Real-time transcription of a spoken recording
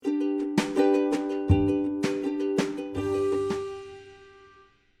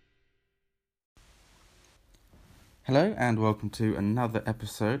Hello and welcome to another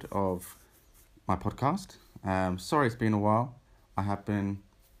episode of my podcast. Sorry it's been a while. I have been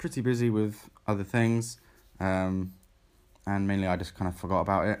pretty busy with other things, and mainly I just kind of forgot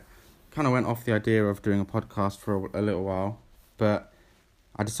about it. Kind of went off the idea of doing a podcast for a little while, but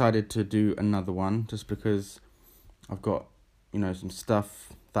I decided to do another one just because I've got, some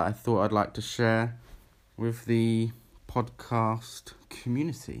stuff that I thought I'd like to share with the podcast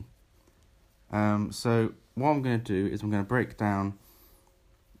community. So what I'm going to do is I'm going to break down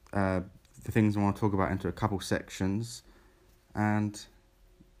the things I want to talk about into a couple sections, and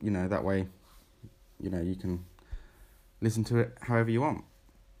that way you can listen to it however you want,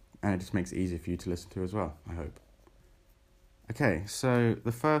 and it just makes it easier for you to listen to as well, I hope. Okay, so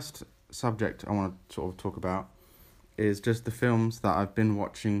the first subject I want to sort of talk about is just the films that I've been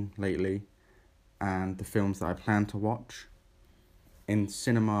watching lately and the films that I plan to watch in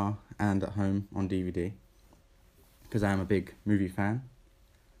cinema and at home on DVD, because I am a big movie fan.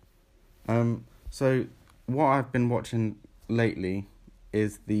 So what I've been watching lately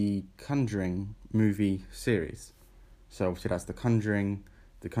is the Conjuring movie series. So obviously that's The Conjuring,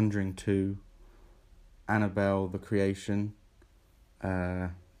 The Conjuring 2, Annabelle, The Creation, The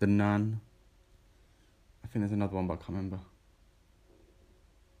Nun. I think there's another one, but I can't remember.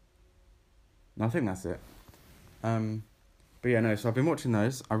 No, I think that's it. But yeah, no, so I've been watching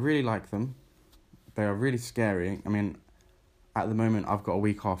those. I really like them. They are really scary. I mean, at the moment, I've got a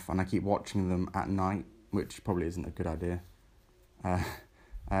week off and I keep watching them at night, which probably isn't a good idea.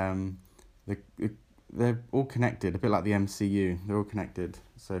 They're all connected, a bit like the MCU. They're all connected.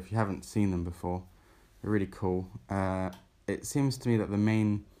 So if you haven't seen them before, they're really cool. It seems to me that the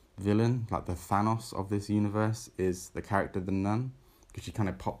main villain, like the Thanos of this universe, is the character The Nun, because she kind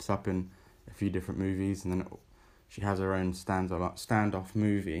of pops up in a few different movies, and then she has her own standoff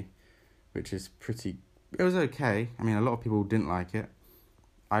movie, which is pretty... It was okay. I mean, a lot of people didn't like it.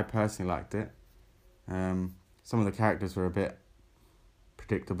 I personally liked it. Some of the characters were a bit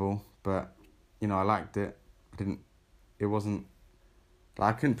predictable, but, I liked it. It wasn't...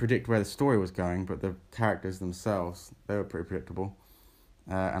 I couldn't predict where the story was going, but the characters themselves, they were pretty predictable.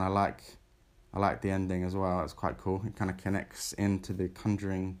 And I like the ending as well. It's quite cool. It kind of connects into the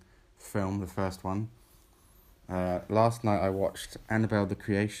Conjuring film, the first one. Last night I watched Annabelle the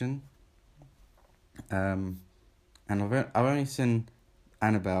Creation, and I've only seen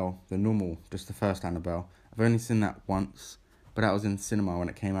Annabelle, the normal, just the first Annabelle. I've only seen that once, but that was in cinema when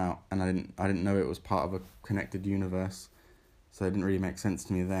it came out, and I didn't know it was part of a connected universe, so it didn't really make sense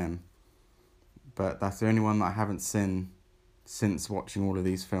to me then. But that's the only one that I haven't seen since watching all of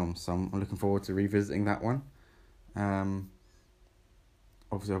these films, so I'm looking forward to revisiting that one.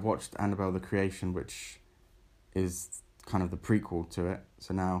 Obviously I've watched Annabelle the Creation, which is kind of the prequel to it.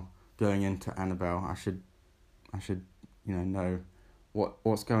 So now going into Annabelle, I should know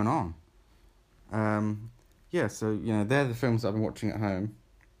what's going on. So they're the films that I've been watching at home,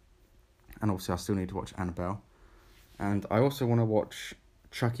 and obviously I still need to watch Annabelle, and I also want to watch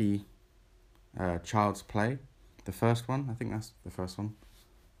Chucky, Child's Play, the first one. I think that's the first one.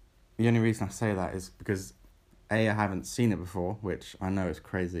 The only reason I say that is because A, I haven't seen it before, which I know is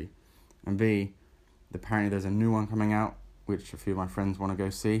crazy, and B, apparently there's a new one coming out, which a few of my friends want to go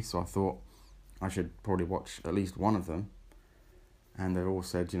see, so I thought I should probably watch at least one of them. And they've all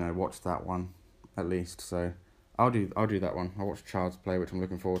said, watch that one at least, so I'll do that one. I'll watch Child's Play, which I'm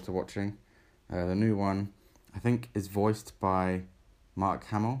looking forward to watching. The new one, I think, is voiced by Mark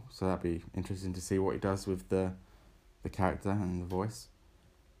Hamill, so that'd be interesting to see what he does with the character and the voice.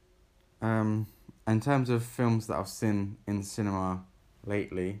 In terms of films that I've seen in cinema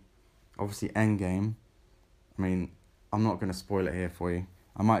lately, obviously Endgame. I mean, I'm not going to spoil it here for you.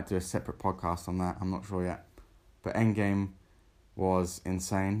 I might do a separate podcast on that, I'm not sure yet. But Endgame was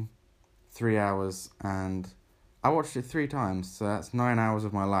insane. 3 hours, and I watched it 3 times, so that's 9 hours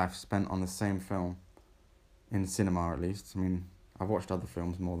of my life spent on the same film. In cinema, at least. I mean, I've watched other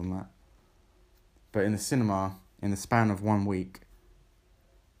films more than that. But in the cinema, in the span of 1 week,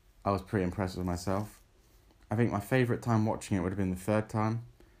 I was pretty impressed with myself. I think my favourite time watching it would have been the third time,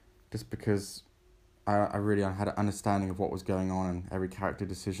 just because I really had an understanding of what was going on and every character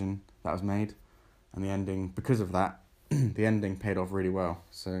decision that was made. And the ending, because of that, the ending paid off really well.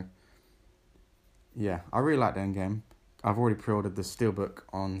 So, yeah, I really liked Endgame. I've already pre-ordered the Steelbook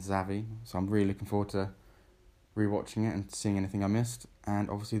on Zavi, so I'm really looking forward to rewatching it and seeing anything I missed, and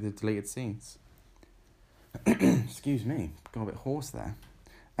obviously the deleted scenes. Excuse me, got a bit hoarse there.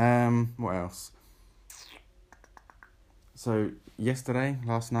 What else? So,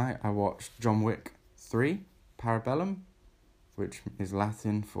 last night, I watched John Wick 3, Parabellum, which is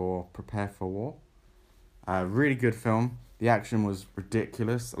Latin for prepare for war. Really good film. The action was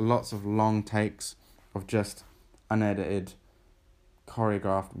ridiculous. Lots of long takes of just unedited,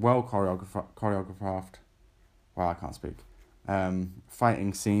 choreographed. Wow, I can't speak.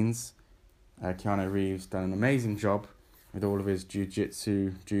 Fighting scenes. Keanu Reeves done an amazing job with all of his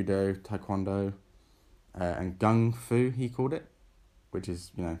jiu-jitsu, judo, taekwondo, and gung fu, he called it, which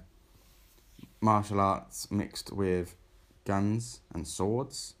is, martial arts mixed with guns and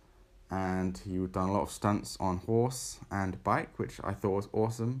swords. And he done a lot of stunts on horse and bike, which I thought was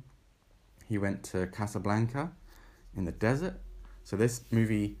awesome. He went to Casablanca in the desert. So this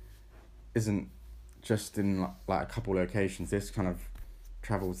movie isn't just in like a couple locations. This kind of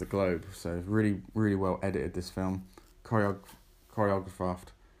travels the globe. So really, really well edited, this film. Choreographed.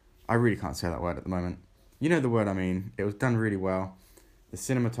 I really can't say that word at the moment. You know the word I mean. It was done really well. The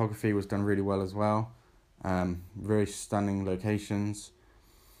cinematography was done really well as well. Very stunning locations.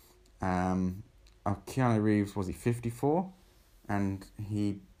 Keanu Reeves, was he 54? And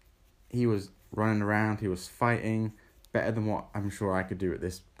he was running around, he was fighting better than what I'm sure I could do at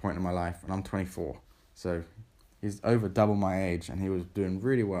this point in my life, and I'm 24. So he's over double my age, and he was doing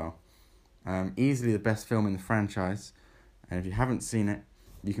really well. Easily the best film in the franchise, and if you haven't seen it,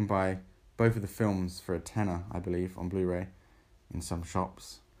 you can buy both of the films for $10, I believe, on Blu-ray in some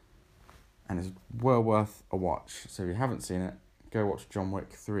shops, and it's well worth a watch. So if you haven't seen it, go watch John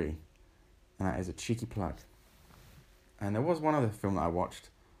Wick 3, and that is a cheeky plug. And there was one other film that I watched,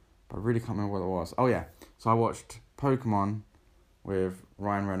 but I really can't remember what it was. Oh yeah, so I watched Pokemon with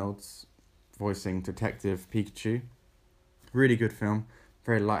Ryan Reynolds voicing Detective Pikachu. Really good film,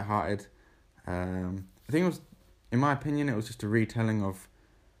 very light-hearted. I think it was, in my opinion, it was just a retelling of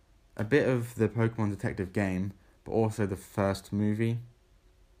a bit of the Pokemon Detective game, but also the first movie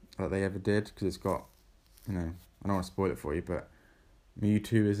that they ever did, because it's got, I don't want to spoil it for you, but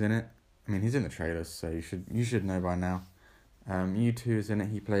Mewtwo is in it. I mean, he's in the trailers, so you should know by now. Mewtwo is in it.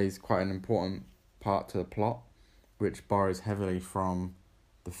 He plays quite an important part to the plot, which borrows heavily from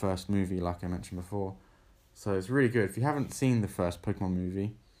the first movie, like I mentioned before. So it's really good. If you haven't seen the first Pokemon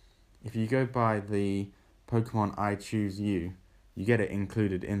movie, if you go buy the Pokemon I Choose You, you get it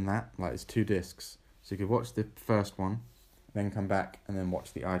included in that. Like, it's 2 discs. So you could watch the first one, then come back and then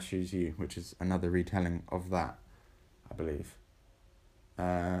watch the I Choose You, which is another retelling of that, I believe.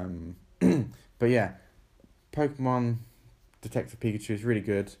 But yeah, Pokemon Detective Pikachu is really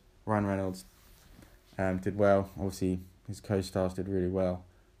good. Ryan Reynolds did well. Obviously, his co-stars did really well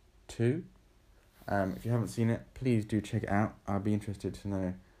too. If you haven't seen it, please do check it out. I'd be interested to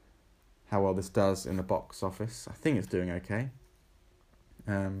know how well this does in the box office. I think it's doing okay.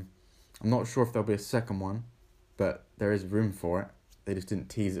 I'm not sure if there'll be a second one, but there is room for it. They just didn't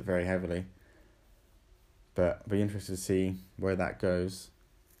tease it very heavily. But I'd be interested to see where that goes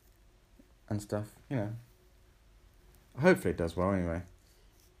and stuff, Hopefully it does well anyway.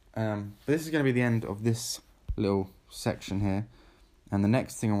 But this is going to be the end of this little section here. And the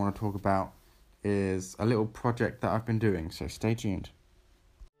next thing I want to talk about is a little project that I've been doing, so stay tuned.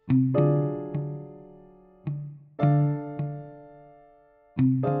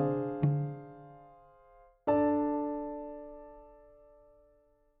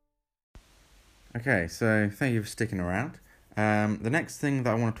 Okay, so thank you for sticking around. The next thing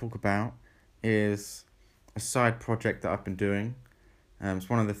that I want to talk about is a side project that I've been doing. It's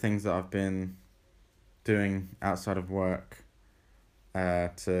one of the things that I've been doing outside of work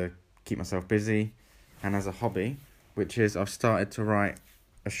to keep myself busy and as a hobby, which is I've started to write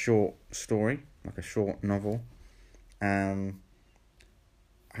a short story, like a short novel. I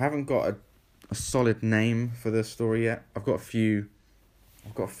haven't got a solid name for the story yet. I've got a few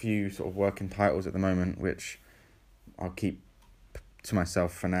sort of working titles at the moment, which I'll keep to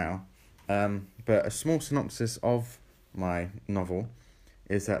myself for now. But a small synopsis of my novel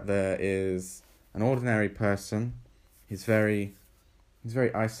is that there is an ordinary person. He's very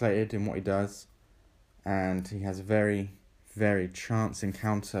isolated in what he does, and he has a very, very chance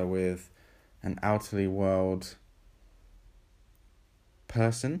encounter with an outerly world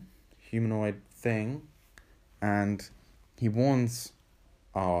person, humanoid thing, and he warns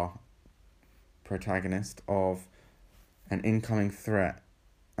our protagonist of an incoming threat,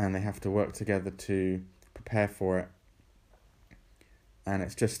 and they have to work together to prepare for it. And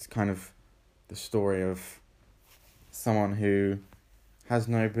it's just kind of the story of someone who has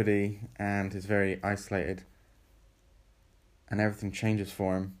nobody and is very isolated, and everything changes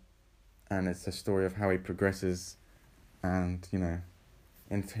for him, and it's a story of how he progresses and,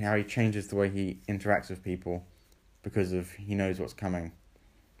 and how he changes the way he interacts with people because of he knows what's coming.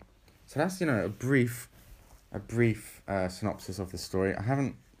 So that's, a brief synopsis of the story. I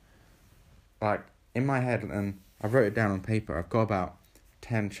haven't, in my head, and I wrote it down on paper, I've got about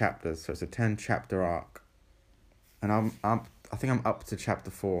 10 chapters, so it's a 10 chapter arc. And I think I'm up to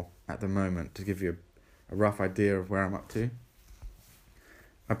chapter 4 at the moment, to give you a rough idea of where I'm up to.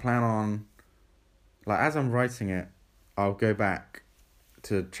 I plan on, like, as I'm writing it, I'll go back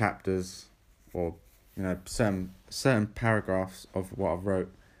to chapters, or, you know, certain paragraphs of what I've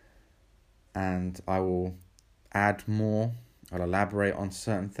wrote, and I will add more. I'll elaborate on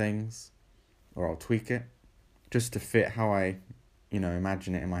certain things, or I'll tweak it, just to fit how I,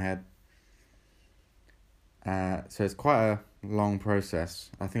 imagine it in my head. So it's quite a long process.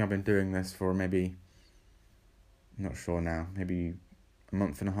 I think I've been doing this for maybe, I'm not sure now, maybe a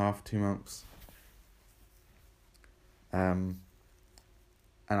month and a half, 2 months. And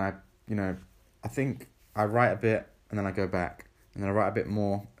I think I write a bit and then I go back, and then I write a bit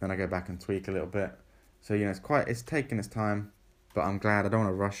more and I go back and tweak a little bit. So, it's taking its time, but I'm glad. I don't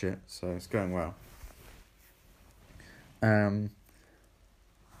want to rush it, so it's going well.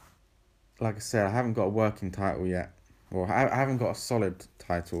 Like I said, I haven't got a working title yet, or I haven't got a solid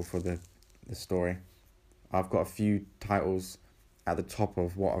title for the story. I've got a few titles at the top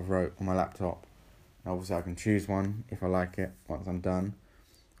of what I've wrote on my laptop. Obviously, I can choose one if I like it once I'm done,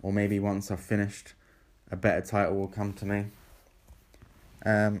 or maybe once I've finished, a better title will come to me.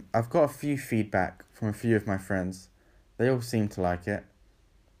 I've got a few feedback from a few of my friends. They all seem to like it,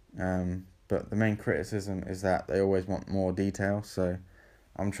 but the main criticism is that they always want more detail, so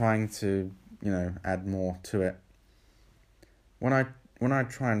I'm trying to, add more to it. When I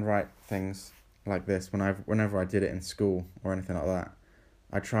try and write things like this, whenever I did it in school or anything like that,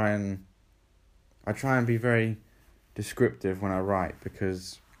 I try and be very descriptive when I write,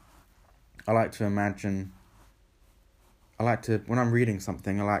 because I like to imagine. When I'm reading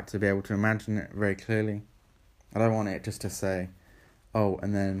something, I like to be able to imagine it very clearly. I don't want it just to say, oh,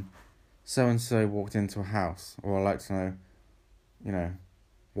 and then so-and-so walked into a house, or I like to know,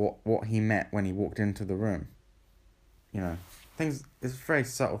 what he meant when he walked into the room. Things, it's very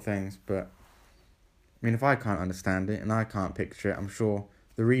subtle things, but, if I can't understand it and I can't picture it, I'm sure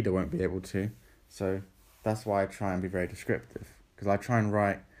the reader won't be able to. So that's why I try and be very descriptive, because I try and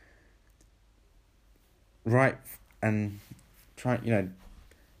write and try,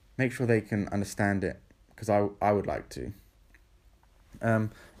 make sure they can understand it, because I would like to.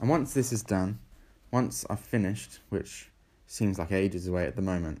 And once this is done, once I've finished, which seems like ages away at the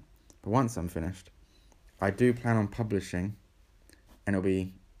moment, but once I'm finished, I do plan on publishing, and it'll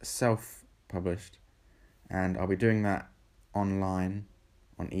be self-published, and I'll be doing that online,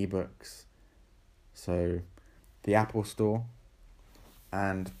 on ebooks, so the Apple Store,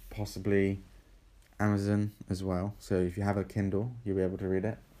 and possibly Amazon as well. So if you have a Kindle, you'll be able to read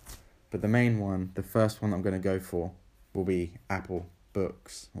it. But the first one I'm going to go for, will be Apple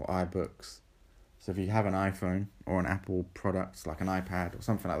Books or iBooks. So if you have an iPhone or an Apple product like an iPad or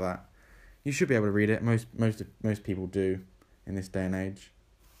something like that, you should be able to read it. Most people do in this day and age.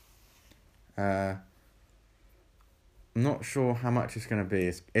 I'm not sure how much it's going to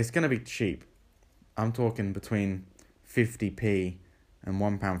be. It's going to be cheap. I'm talking between 50p and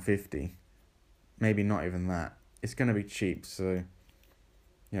 £1.50. Maybe not even that. It's going to be cheap, so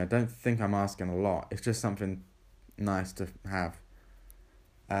don't think I'm asking a lot. It's just something nice to have.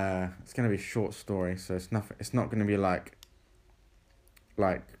 It's going to be a short story, so it's not going to be like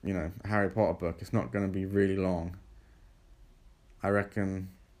a Harry Potter book. It's not going to be really long. I reckon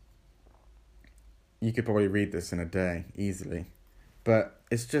you could probably read this in a day easily, but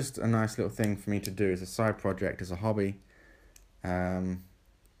it's just a nice little thing for me to do as a side project, as a hobby. I'm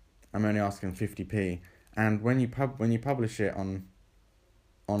only asking 50p, and when you publish it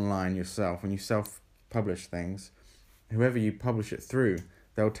online yourself, when you self-publish things, whoever you publish it through,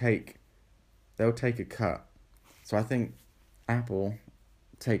 they'll take a cut. So I think Apple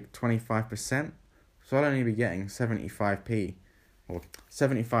take 25%, so I'll only be getting 75p, or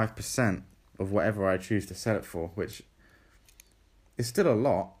 75% of whatever I choose to sell it for, which is still a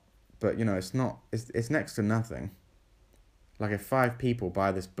lot, but it's next to nothing. Like, if 5 people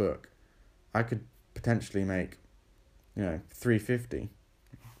buy this book, I could potentially make, $3.50.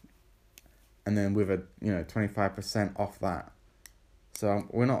 And then with a, 25% off that. So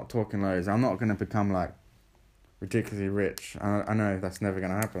we're not talking loads. I'm not going to become, ridiculously rich. I know that's never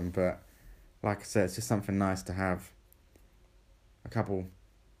going to happen, but like I said, it's just something nice to have. A couple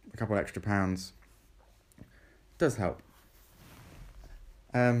extra pounds does help.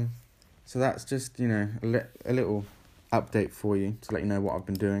 So that's just, a little update for you to let you know what I've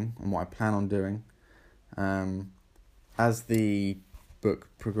been doing and what I plan on doing. As the book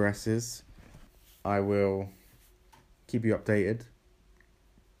progresses, I will keep you updated.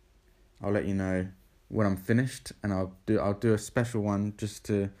 I'll let you know when I'm finished, and I'll do a special one just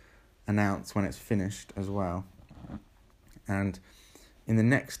to announce when it's finished as well. And in the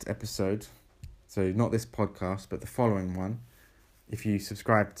next episode, so not this podcast but the following one, if you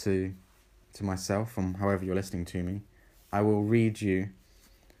subscribe to myself from however you're listening to me, I will read you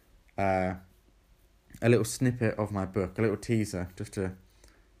a little snippet of my book, a little teaser, just to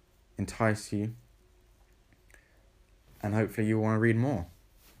entice you, and hopefully you want to read more.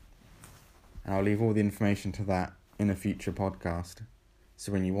 And I'll leave all the information to that in a future podcast,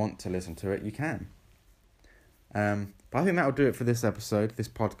 so when you want to listen to it, you can. But I think that'll do it for this episode, this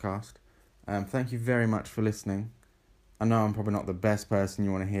podcast. Thank you very much for listening. I know I'm probably not the best person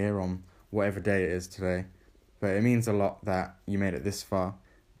you want to hear on whatever day it is today, but it means a lot that you made it this far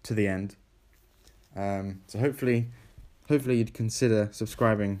to the end. So hopefully you'd consider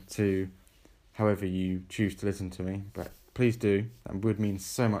subscribing to however you choose to listen to me, but please do. That would mean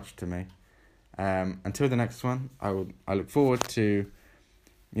so much to me. Until the next one, I look forward to,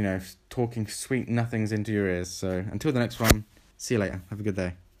 talking sweet nothings into your ears. So until the next one, see you later. Have a good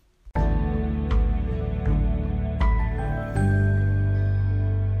day.